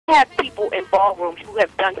have people in ballrooms who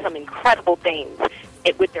have done some incredible things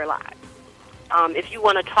with their lives. If you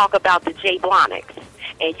want to talk about the Jay Blahniks,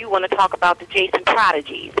 and you want to talk about the Jason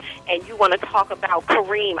Prodigies, and you want to talk about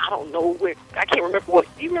Kareem, I don't know where, I can't remember what,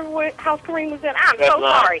 do you remember what house Kareem was in? I'm so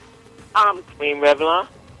sorry. Kareem Revlon?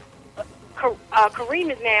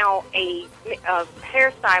 Kareem is now a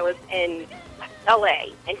hairstylist in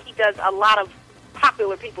L.A., and he does a lot of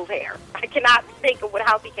popular people's hair. I cannot think of what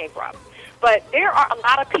house he came from. But there are a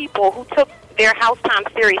lot of people who took their house time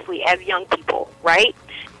seriously as young people, right?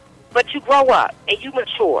 But you grow up, and you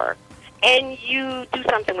mature, and you do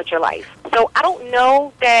something with your life. So I don't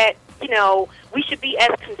know that, we should be as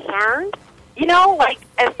concerned. Like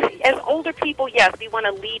as older people, yes, we want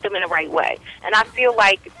to lead them in the right way. And I feel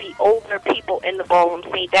like the older people in the ballroom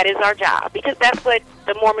scene, that is our job. Because that's what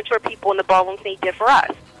the more mature people in the ballroom scene did for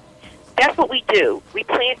us. That's what we do. We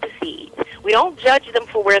plant the seeds. We don't judge them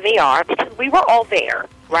for where they are because we were all there,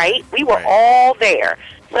 right? We were all there.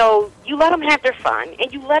 So you let them have their fun,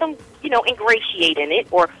 and you let them, ingratiate in it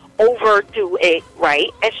or overdo it, right,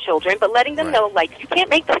 as children, but letting them know, like, you can't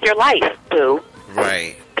make this your life, boo.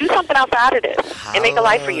 Right. Do something outside of this and make a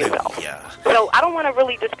life for yourself. Yeah. So I don't want to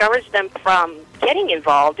really discourage them from getting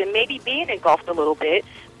involved and maybe being engulfed a little bit,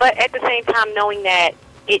 but at the same time knowing that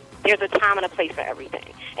there's a time and a place for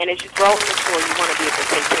everything. And as you grow and mature, you want to be able to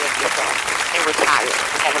take care of yourself and retire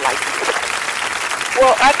and have a life for yourself.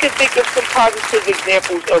 Well, I can think of some positive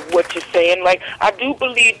examples of what you're saying. Like, I do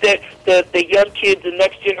believe that the young kids, the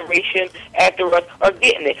next generation after us, are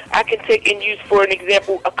getting it. I can take and use, for an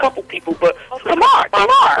example, a couple people, but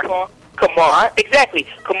Kamar, exactly.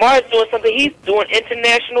 Kamar is doing something. He's doing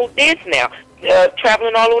international dance now.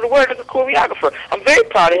 Traveling all over the world as a choreographer. I'm very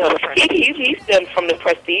proud of him. He's done from the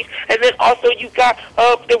Prestige, and then also you got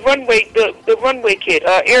the runway kid,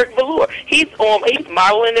 Eric Velour. He's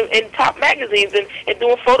modeling in top magazines and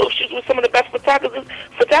doing photo shoots with some of the best photographers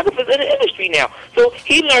in the industry now. So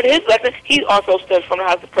he learned his lesson. He also studied from the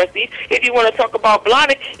House of Prestige. If you want to talk about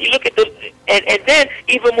Blahnik, you look at and then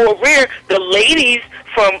even more rare, the ladies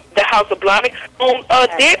from the House of Blahnik own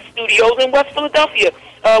dance studios in West Philadelphia.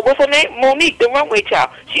 What's her name? Monique, the runway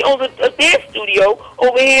child. She owns a dance studio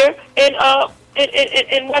over here in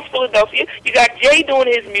West Philadelphia. You got Jay doing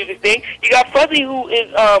his music thing. You got Fuzzy, who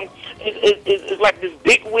is like this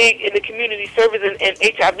big wig in the community service and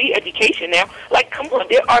HIV education now. Like, come on,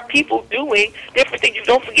 there are people doing different things. You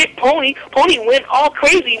don't forget Pony. Pony went all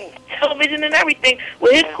crazy, television and everything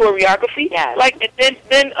with his choreography. Yeah. Like, and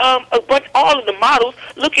then all of the models.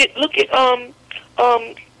 Look at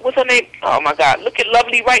what's her name? Oh, my God. Look at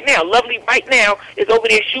Lovely Right Now. Lovely Right Now is over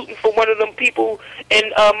there shooting for one of them people in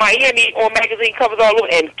Miami on magazine covers all over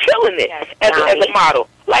and killing it as a model.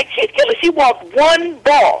 Like, she's killing. She walked one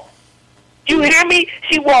ball. You hear me?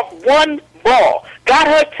 She walked one ball. Got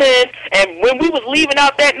her 10, and when we was leaving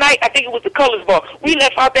out that night, I think it was the Colors Ball, we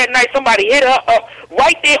left out that night, somebody hit her up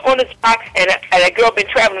right there on the spot, and that girl been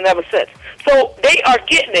traveling ever since. So they are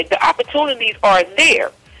getting it. The opportunities are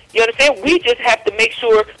there. You understand? We just have to make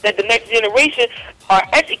sure that the next generation are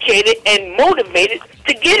educated and motivated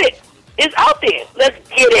to get it. It's out there. Let's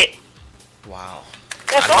get it. Wow.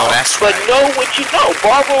 That's all. But know what you know.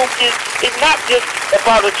 Ballroom is not just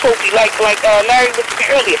about a trophy, like Larry was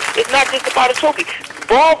saying earlier. It's not just about a trophy.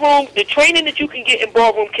 Ballroom, the training that you can get in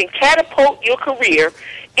ballroom can catapult your career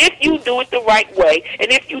if you do it the right way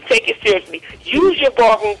and if you take it seriously. Use your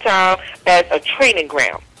ballroom time as a training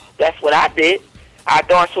ground. That's what I did. I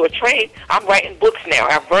darn sure trained. I'm writing books now.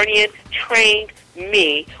 Alvernian trained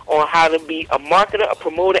me on how to be a marketer, a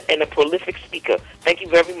promoter, and a prolific speaker. Thank you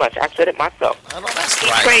very much. I said it myself. I know that's he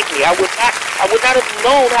right. trained me. I would not have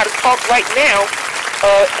known how to talk right now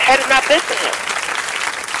had it not been for him.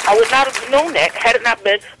 I would not have known that had it not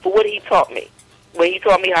been for what he taught me. When he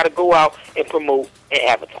taught me how to go out and promote and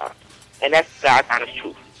advertise. And that's God's honest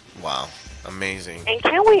truth. Wow. Amazing. And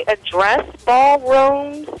can we address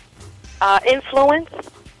ballrooms' influence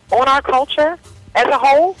on our culture as a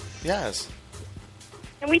whole? Yes.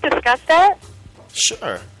 Can we discuss that?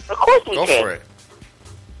 Sure. Of course we can. Go for it.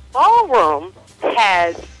 Ballroom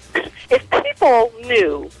has, if people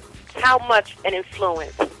knew how much an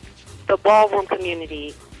influence the ballroom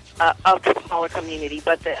community, of the smaller community,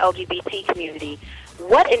 but the LGBT community,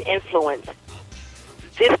 what an influence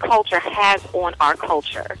this culture has on our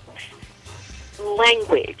culture.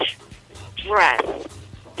 Language, dress,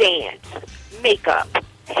 dance, makeup,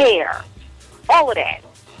 hair, all of that.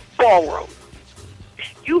 Ballroom.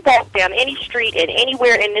 You walk down any street and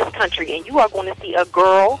anywhere in this country and you are going to see a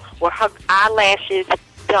girl with her eyelashes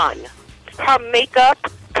done, her makeup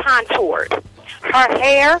contoured, her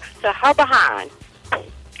hair to her behind.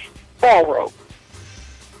 Ballroom.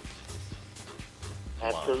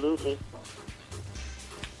 Absolutely.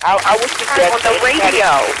 I would suggest on the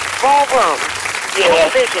radio, ballroom,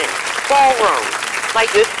 television, ballroom, like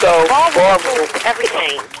disco, ballroom,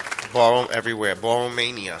 everything. Ballroom everywhere. Ballroom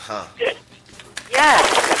mania, huh? Yes,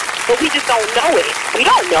 but we just don't know it. We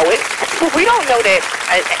don't know it. We don't know that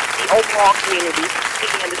the overall community,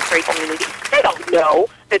 speaking of the straight community, they don't know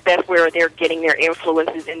that that's where they're getting their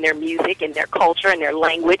influences in their music and their culture and their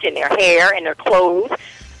language and their hair and their clothes.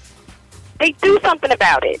 They do something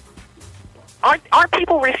about it. Aren't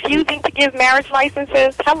people refusing to give marriage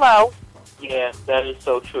licenses? Hello. Yeah, that is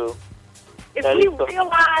so true. If we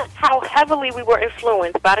realized how heavily we were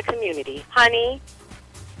influenced by the community, honey,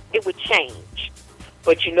 it would change.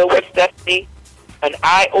 But you know what, Stephanie? An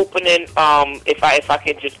eye-opening. If I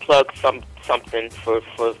can just plug something for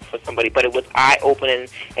somebody, but it was eye-opening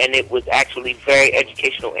and it was actually very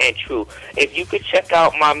educational and true. If you could check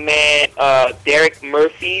out my man Derek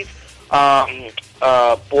Murphy's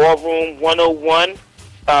Ballroom 101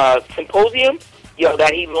 symposium,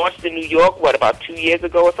 that he launched in New York, about 2 years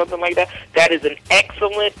ago or something like that. That is an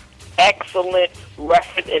excellent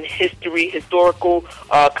reference in historical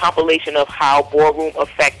compilation of how ballroom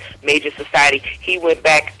affect major society. He went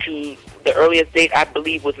back to the earliest date, I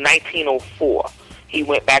believe, was 1904. He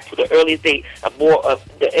went back to the earliest date of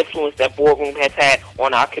the influence that ballroom has had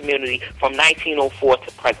on our community from 1904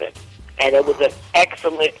 to present. And it was an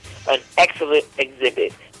excellent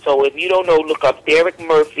exhibit. So if you don't know, look up Derek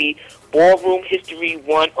Murphy, Ballroom History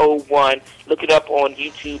 101. Look it up on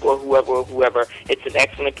YouTube or whoever. It's an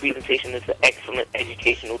excellent presentation. It's an excellent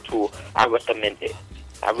educational tool. I recommend it.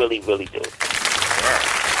 I really, really do.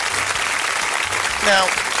 Now,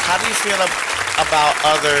 how do you feel about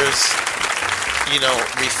others,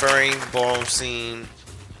 referring ballroom scene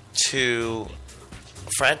to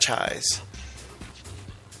franchise?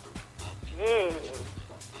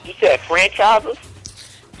 You said franchises?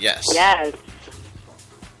 Yes. Yes.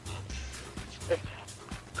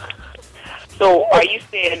 So, are you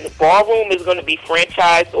saying the ballroom is going to be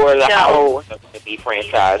franchised, or the house is going to be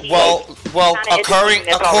franchised? Well,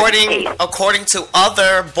 according to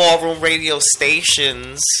other ballroom radio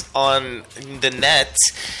stations on the net,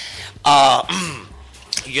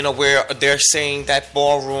 where they're saying that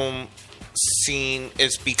ballroom scene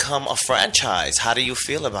is become a franchise. How do you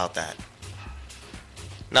feel about that?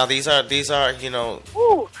 Now these are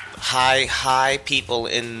high people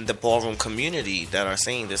in the ballroom community that are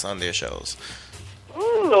saying this on their shows.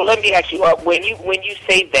 So let me ask you, when you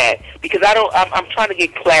say that, because I'm trying to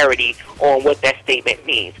get clarity on what that statement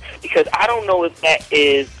means, because I don't know if that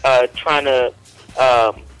is trying to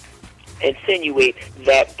insinuate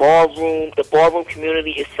that the ballroom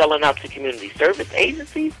community is selling out to community service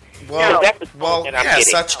agencies. Well,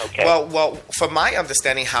 from my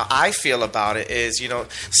understanding, how I feel about it is,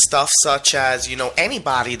 stuff such as,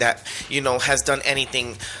 anybody that, has done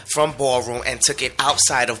anything from ballroom and took it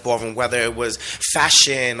outside of ballroom, whether it was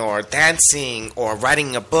fashion or dancing or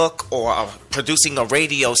writing a book or producing a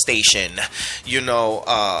radio station,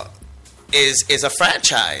 is a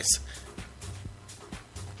franchise.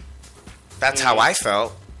 That's how I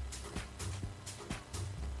felt.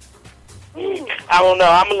 I don't know.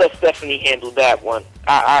 I'm going to let Stephanie handle that one.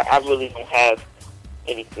 I really don't have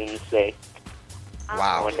anything to say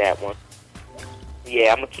on that one.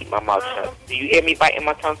 Yeah, I'm going to keep my mouth shut. Do you hear me biting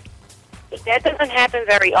my tongue? That doesn't happen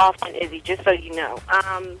very often, Izzy, just so you know.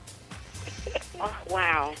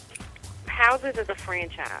 Wow. Houses is a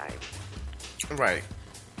franchise. Right.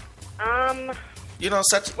 We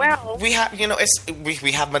have,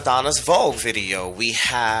 we have Madonna's Vogue video. We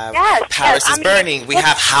have Paris is Burning. We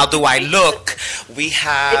have How Do I Look? We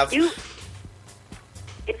have.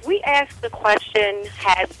 If we ask the question,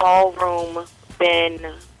 has ballroom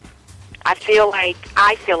been? I feel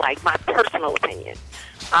like my personal opinion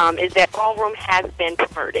is that ballroom has been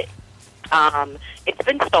perverted. It's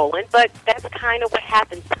been stolen, but that's kind of what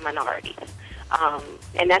happens to minorities.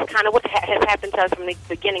 And that's kind of what has happened to us from the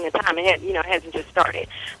beginning of time. It hasn't just started.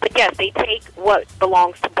 But yes, they take what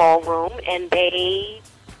belongs to ballroom and they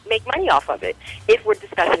make money off of it. If we're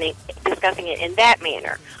discussing it in that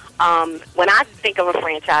manner. When I think of a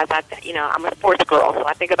franchise, I'm a sports girl, so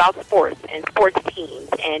I think about sports and sports teams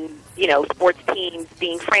and, sports teams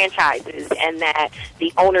being franchises and that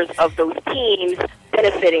the owners of those teams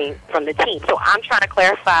benefiting from the team. So I'm trying to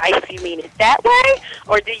clarify if you mean it that way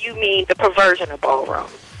or do you mean the perversion of ballroom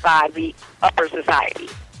by the upper society?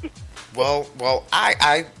 Well,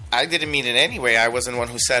 I didn't mean it anyway. I wasn't the one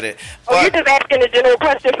who said it. But you're just asking a general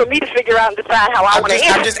question for me to figure out and decide how I want to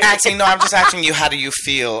answer. I'm just asking you, how do you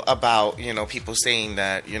feel about, people saying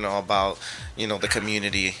that, about, the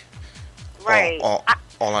community right. all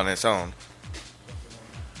on its own?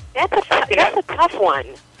 That's a tough one.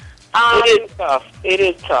 It is tough. It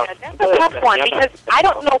is tough. Yeah, that's a tough one because I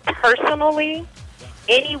don't know personally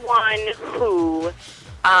anyone who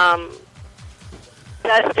does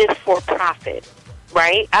this for profit,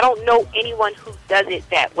 right? I don't know anyone who does it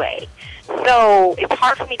that way. So it's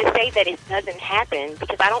hard for me to say that it doesn't happen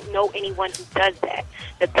because I don't know anyone who does that.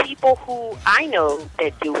 The people who I know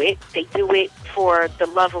that do it, they do it for the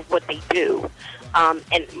love of what they do.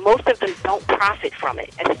 And most of them don't profit from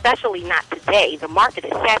it, especially not today. The market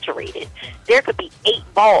is saturated. There could be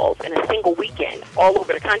 8 balls in a single weekend all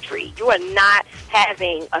over the country. You are not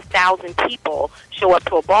having 1,000 people show up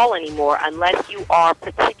to a ball anymore unless you are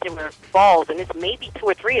particular balls, and it's maybe 2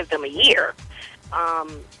 or 3 of them a year.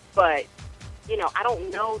 But, you know, I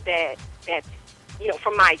don't know that, you know,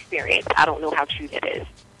 from my experience, I don't know how true that is.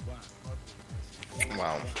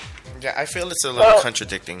 Wow. Yeah, I feel it's a little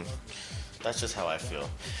contradicting. That's just how I feel.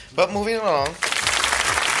 But moving along.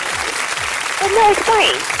 Well, no,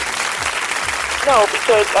 explain. No,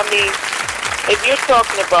 because, I mean, if you're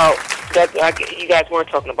talking about, that you guys weren't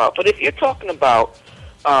talking about, but if you're talking about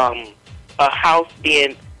a house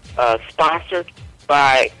being sponsored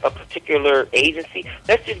by a particular agency,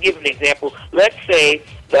 let's just give an example. Let's say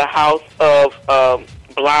the house of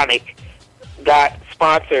Blahnik got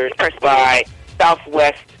sponsored by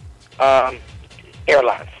Southwest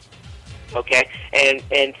Airlines. Okay,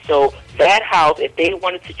 and so that house, if they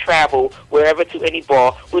wanted to travel wherever to any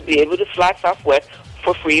ball, would be able to fly Southwest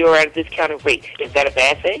for free or at a discounted rate. Is that a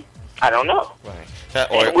bad thing? I don't know. Right.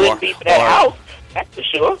 It wouldn't be for that house, that's for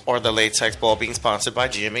sure. Or the latex ball being sponsored by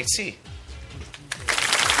GMHC.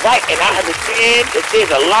 Right, and I understand that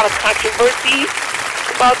there's a lot of controversy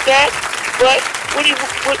about that, but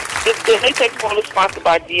the latex ball is sponsored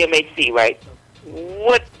by GMHC, right?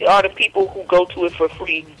 What are the people who go to it for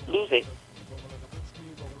free losing?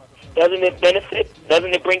 Doesn't it benefit?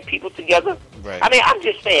 Doesn't it bring people together? Right. I mean, I'm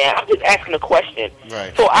just saying. I'm just asking a question.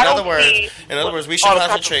 Right. So in other words, we should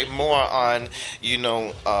concentrate more on,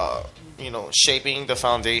 shaping the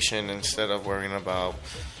foundation instead of worrying about,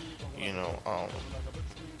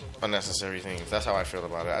 unnecessary things. That's how I feel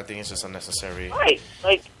about it. I think it's just unnecessary. Right.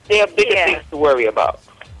 Like there are bigger things to worry about.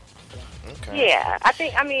 Okay. Yeah,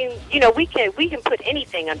 we can put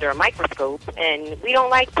anything under a microscope, and we don't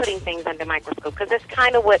like putting things under a microscope because that's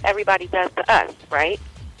kind of what everybody does to us, right?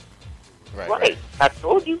 Right. I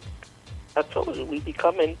told you, we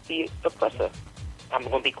becoming the oppressor. I'm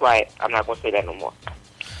going to be quiet. I'm not going to say that no more.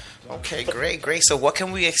 Okay, great. So what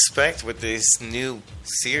can we expect with this new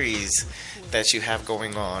series that you have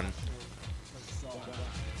going on?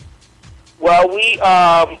 Well,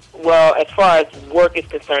 as far as work is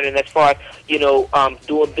concerned, and as far as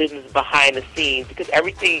doing business behind the scenes, because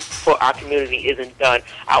everything for our community isn't done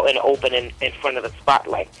out in the open in front of the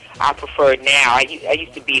spotlight. I prefer now. I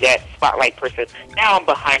used to be that spotlight person. Now I'm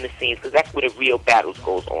behind the scenes because that's where the real battles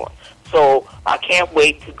goes on. So I can't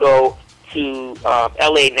wait to go to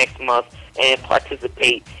LA next month and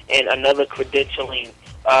participate in another credentialing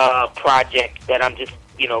project that I'm just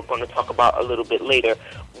going to talk about a little bit later,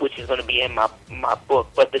 which is going to be in my book.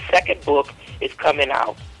 But the second book is coming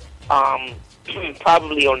out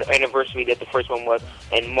probably on the anniversary that the first one was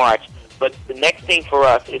in March. But the next thing for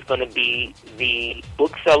us is going to be the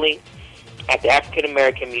book selling at the African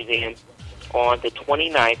American Museum on the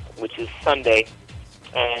 29th, which is Sunday.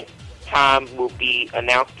 And time will be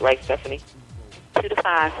announced, right, Stephanie? 2 to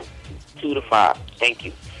 5. 2 to 5. Thank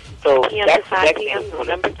you. So that's the next thing.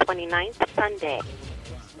 November 29th, Sunday.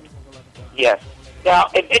 Yes. Now,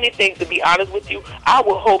 if anything, to be honest with you, I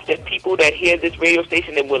would hope that people that hear this radio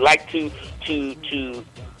station and would like to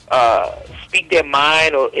speak their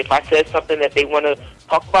mind, or if I said something that they want to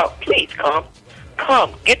talk about, please come,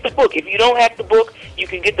 get the book. If you don't have the book, you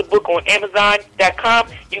can get the book on Amazon.com.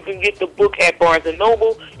 You can get the book at Barnes &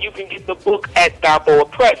 Noble. You can get the book at Balboa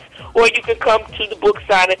Press, or you can come to the book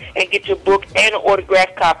signing and get your book and an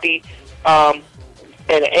autographed copy.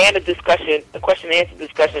 And a discussion, a question and answer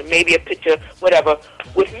discussion, maybe a picture, whatever,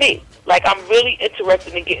 with me. Like, I'm really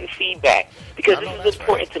interested in getting feedback because this is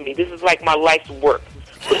important to me. This is like my life's work.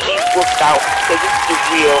 Put these books out because this is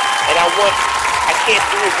real, and I can't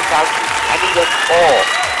do it without you. I need us all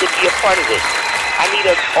to be a part of this. I need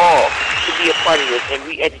us all to be a part of this and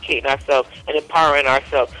re-educating ourselves and empowering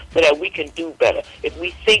ourselves so that we can do better. If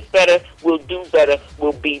we think better, we'll do better,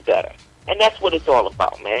 we'll be better. And that's what it's all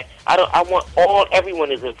about, man. I want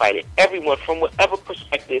everyone is invited. Everyone, from whatever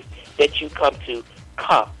perspective that you come to,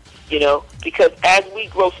 come. Because as we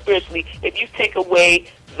grow spiritually, if you take away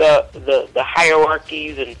the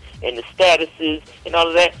hierarchies and the statuses and all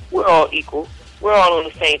of that, we're all equal. We're all on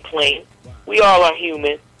the same plane. We all are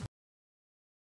human.